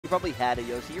He probably had a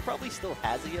Yoshi. He probably still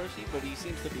has a Yoshi, but he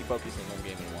seems to be focusing on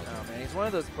Game & Watch. Oh, man, he's one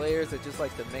of those players that just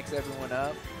likes to mix everyone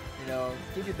up. You know,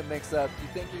 give you the mix-up. You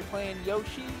think you're playing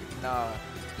Yoshi? Nah,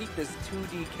 eat this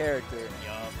 2D character.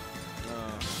 Yup.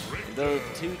 Those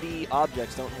 2D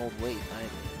objects don't hold weight either.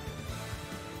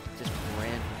 Just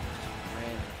random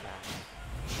facts.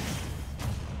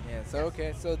 Yeah, so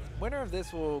okay, so the winner of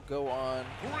this will go on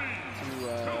to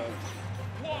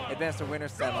advance to winner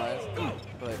semis.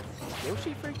 But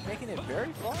YoshiFreak making it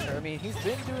very far. I mean, he's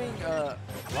been doing a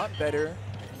lot better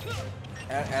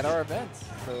at our events.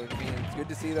 So I mean, it's good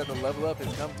to see that the level up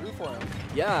has come through for him.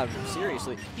 Yeah,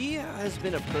 seriously. He has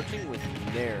been approaching with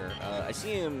Nair. I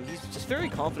see him, he's just very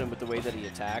confident with the way that he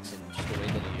attacks and just the way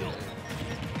that he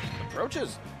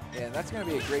approaches. Yeah, and that's going to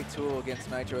be a great tool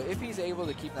against Nitro. If he's able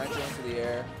to keep Nitro into the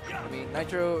air. I mean,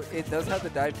 Nitro, it does have the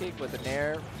dive kick, but the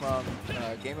Nair from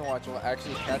Game & Watch will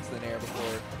actually catch the Nair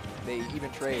before they even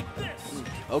trade.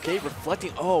 Okay,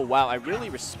 reflecting. Oh, wow. I really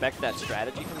respect that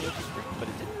strategy from YoshiFreak, but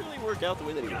it didn't really work out the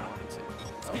way that he wanted to.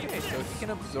 Okay, so he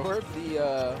can absorb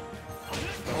the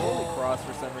Holy Cross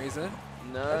for some reason.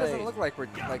 Nice. That doesn't look like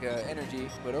energy,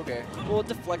 but okay. Well, it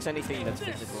deflects anything that's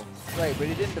physical. Right, but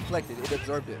it didn't deflect it. It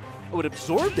absorbed it. Oh, it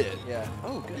absorbed it? Yeah.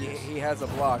 Oh, good. He has a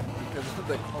block because of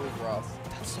the Holy Cross.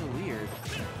 That's so weird.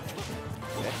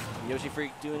 Okay.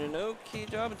 YoshiFreak doing an okay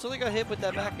job until they got hit with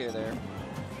that back air there.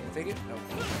 Take it? No.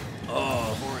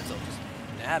 Oh, Horizon just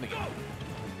nabbing it.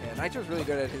 Yeah, Nitro's really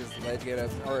good at his ledge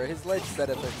get-ups, or his ledge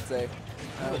setups, I should say.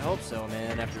 I would hope so,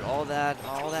 man. After all that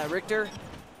Ricter.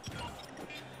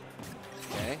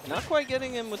 Okay, not quite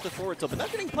getting him with the forward tilt, but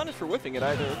not getting punished for whiffing it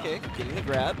either. Okay, getting the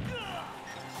grab. Yeah,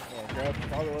 grab,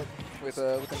 follow up with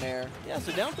an air. Yeah,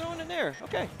 so down throw and an air.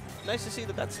 Okay, nice to see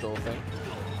that that's still a thing,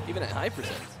 even at high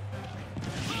percent.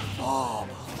 Oh,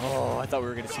 I thought we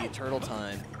were going to see Eternal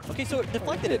Time. Okay, so it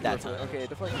deflected at that time. Okay, it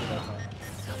deflected at that time.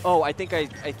 Oh, I think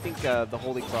the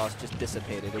Holy Cross just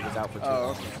dissipated. It was out for 2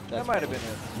 Oh, okay. That might have been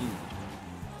it.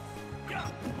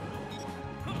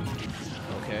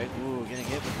 Okay. Ooh, getting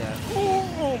hit with that.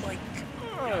 Oh my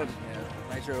god!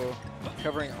 Yeah, Nitro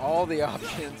covering all the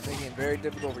options, making it very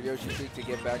difficult for YoshiFreak to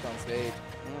get back on stage.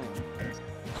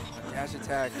 Dash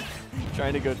attack.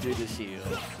 Trying to go through the shield.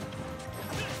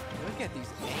 Look at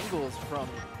these angles from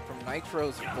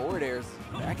Nitro's forward airs,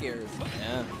 back airs.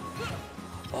 Yeah.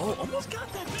 Oh, almost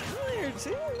got that tired.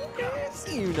 See? Okay, I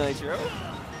see you, Nitro.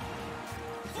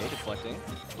 Okay, deflecting.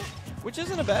 Which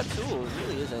isn't a bad tool. It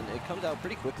really isn't. It comes out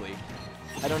pretty quickly.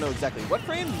 I don't know exactly what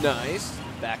frame. Nice.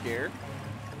 Back air.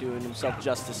 Doing himself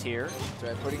justice here. That's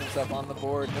right, putting himself on the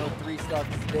board. No 3 stocks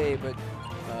today, but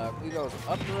I believe that was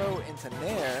up throw into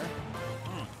Nair.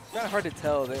 Kind of hard to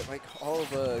tell that like all of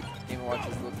Game &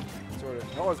 Watches look sort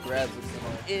of, all his grabs look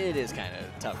similar. It is kind of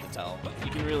tough to tell, but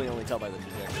you can really only tell by the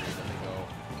trajectory that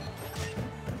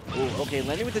they go. Ooh, okay,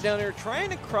 landing with the down air, trying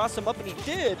to cross him up, and he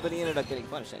did, but he ended up getting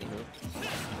punished anywho.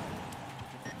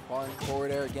 Falling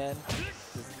forward air again.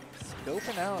 Just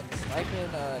scoping out, sniping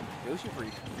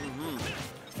YoshiFreak.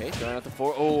 Okay, throwing out the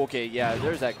 4. Oh, okay, yeah,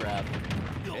 there's that grab.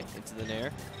 Okay, into the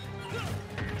Nair.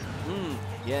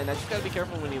 Yeah, and I just gotta be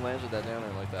careful when he lands with that down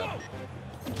air like that.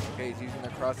 Okay, he's using the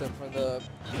cross up for the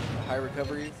high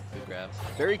recoveries. Good grab.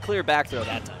 Very clear back throw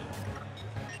that time.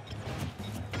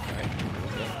 Alright,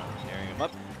 okay, airing him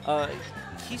up.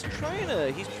 He's trying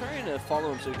to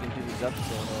follow him so he can do these up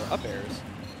airs.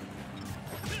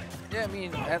 Yeah, I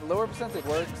mean, at lower percent it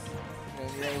works.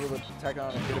 You know, you're able to tack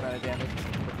on a good amount of damage.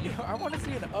 But, you know, I want to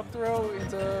see an up throw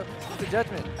into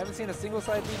Judgment. I haven't seen a single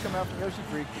side B come out from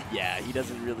YoshiFreak. Yeah, he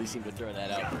doesn't really seem to throw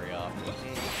that out very often.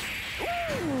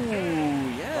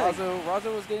 Ooh, yeah.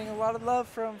 Razo was getting a lot of love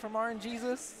from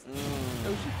RNGesus.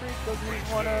 YoshiFreak doesn't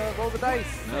even want to roll the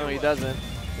dice. No, he doesn't.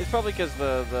 It's probably because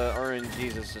the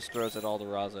RNGesus just throws it all to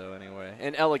Razo anyway.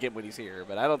 And Elegant when he's here,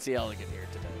 but I don't see Elegant here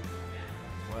today.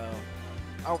 Well,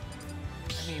 I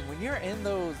mean, when you're in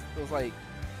those like,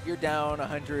 you're down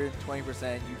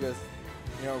 120%, you just,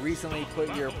 you know, recently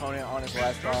put your opponent on his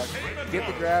last stock, get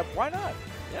the grab, why not?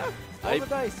 Yeah. Roll the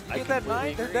dice. You get that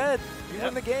 9, they're dead. You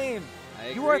win the game.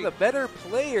 You are the better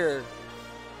player,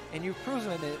 and you've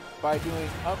proven it by doing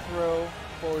up throw,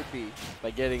 forward B.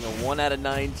 By getting a 1 out of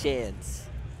 9 chance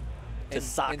to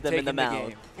sock them in the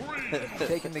mouth.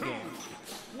 Taking the game.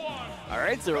 All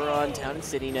right, so we're on Town and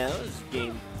City now. This is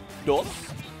game 2.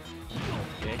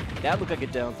 Okay, that looked like a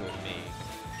down throw to me.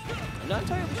 I'm not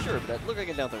entirely sure, but that looked like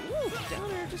a down throw. Woo, down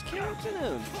there just counting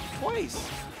him twice.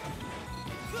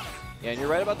 Yeah, and you're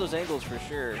right about those angles for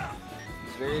sure.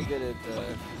 He's very good at it.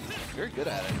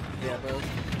 Yeah, but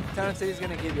Town and City's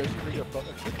going to give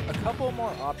YoshiFreak a couple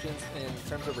more options in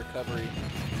terms of recovery.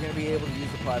 He's going to be able to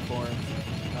use the platforms.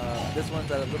 This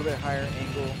one's at a little bit higher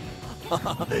angle.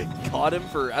 Caught him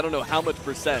for I don't know how much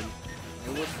percent.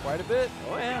 It was quite a bit.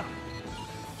 Oh yeah.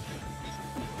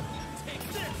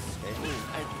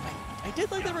 I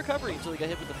did like that recovery until he got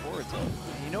hit with the forward tilt.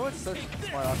 You know what's such a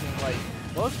smart option? Like,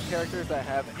 most characters that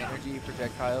have energy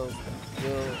projectiles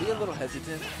will be a little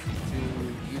hesitant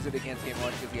to use it against Game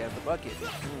 1 because he has the bucket.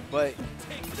 But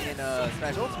in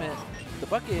Smash Ultimate, the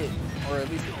bucket, or at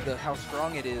least how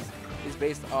strong it is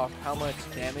based off how much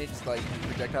damage like the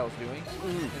projectile is doing.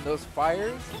 And those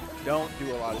fires don't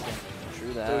do a lot of damage.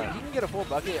 True that. So you can get a full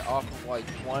bucket off of like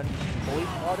one holy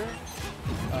water,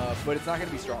 but it's not going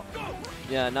to be strong.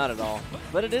 Yeah, not at all.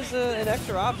 But it is an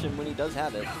extra option when he does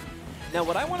have it. Now,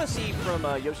 what I want to see from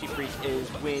YoshiFreak is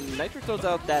when Nitro throws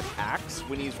out that axe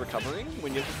when he's recovering,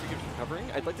 when YoshiFreak is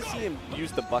recovering, I'd like to see him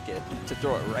use the bucket to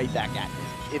throw it right back at him,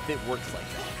 if it works like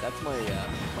that. That's my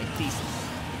my thesis.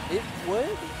 It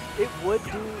would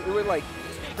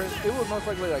most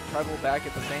likely like travel back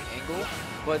at the same angle,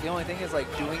 but the only thing is like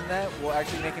doing that will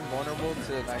actually make him vulnerable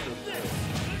to Nitro's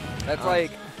force. That's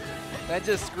like, that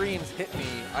just screams, hit me,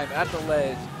 I'm at the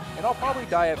ledge, and I'll probably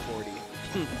die at 40.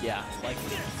 Yeah, like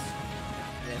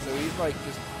Yeah, so he's like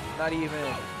just not even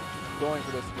going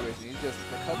for those situations. He's just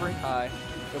recovering high,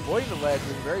 avoiding the ledge,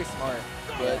 which is very smart,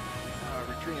 but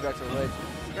retreating back to the ledge.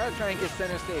 You gotta try and get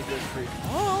center stage.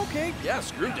 Oh, okay. Yeah,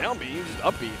 screw down B. You just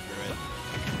up B through it.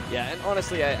 Yeah, and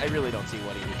honestly, I really don't see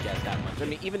what he would get that much. I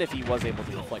mean, even if he was able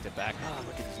to reflect it back,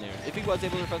 look at his narrative. If he was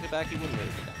able to reflect it back, he wouldn't really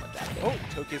get that much back. Oh,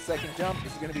 took his second jump.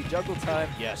 This is going to be juggle time.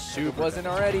 Yeah, super. It wasn't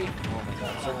already. Oh my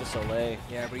god, Cirque du Soleil.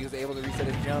 Yeah, but he was able to reset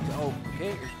his jumps. Oh,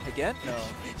 okay. Again? No.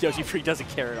 YoshiFreak doesn't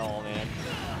care at all, man.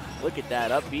 Look at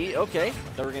that, up B. Okay.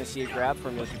 Then we're going to see a grab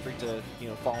from YoshiFreak to,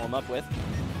 follow him up with.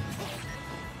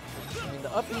 I mean,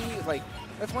 the up B, like,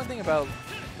 that's one thing about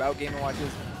Game &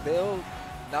 Watches. They'll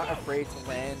not afraid to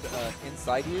land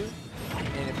inside you,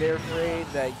 and if they're afraid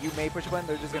that you may push a button,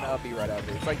 they're just going to up B right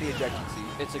after. It's like the ejection seat.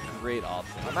 It's a great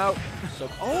option. I'm out. So,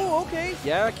 oh, okay.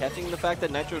 Yeah, catching the fact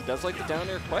that Nitro does like the down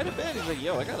air quite a bit. He's like,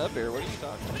 yo, I got up air. What are you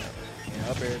talking about?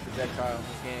 Yeah, up air projectile in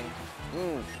this game.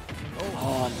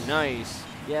 Oh, nice.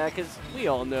 Yeah, because we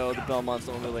all know the Belmonts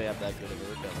don't really have that good of a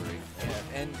recovery.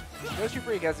 Yeah, and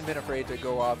YoshiFreak hasn't been afraid to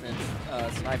go off and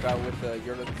snipe out with the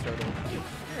Your Little Turtle.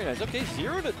 Very nice. Okay,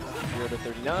 0 to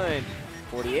 39,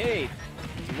 48,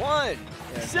 1,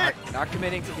 Yeah, 6. Not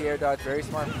committing to the air dodge. Very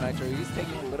smart from Nitro. He's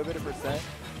taking a little bit of percent,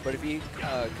 but if he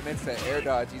commits to air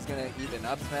dodge, he's going to eat an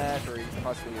up smash or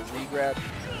possibly a re-grab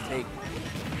to take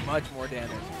much more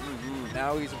damage.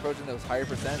 Now he's approaching those higher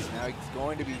percents. Now he's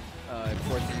going to be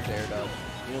forced to use the air dodge.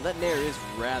 That nair is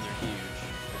rather huge.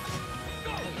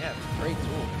 Yeah, it's a great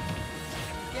tool.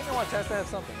 Game & Watch has to have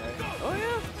something, right? Oh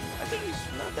yeah, I think he's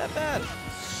not that bad.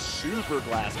 Super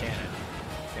glass cannon.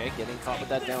 Okay, getting caught with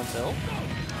that down tilt.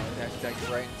 Dash attack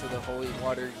right into the holy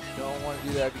water. You don't want to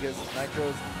do that because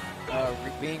Nitro's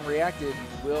being reacted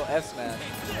will F smash.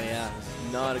 Oh yeah,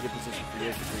 it's not a good position for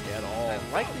YoshiFreak at all. I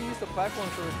like to use the platform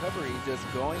for recovery, just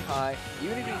going high.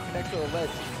 Even if he connects to the ledge,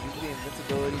 he can use the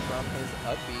invincibility from his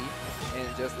up B and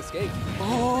just escape.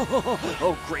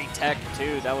 Oh, great tech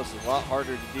too. That was a lot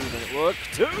harder to do than it looked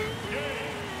too.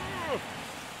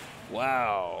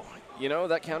 Wow.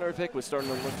 That counter pick was starting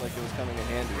to look like it was coming in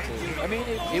handy too. I mean,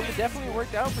 it definitely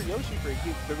worked out for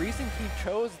YoshiFreak. The reason he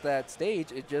chose that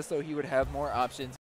stage is just so he would have more options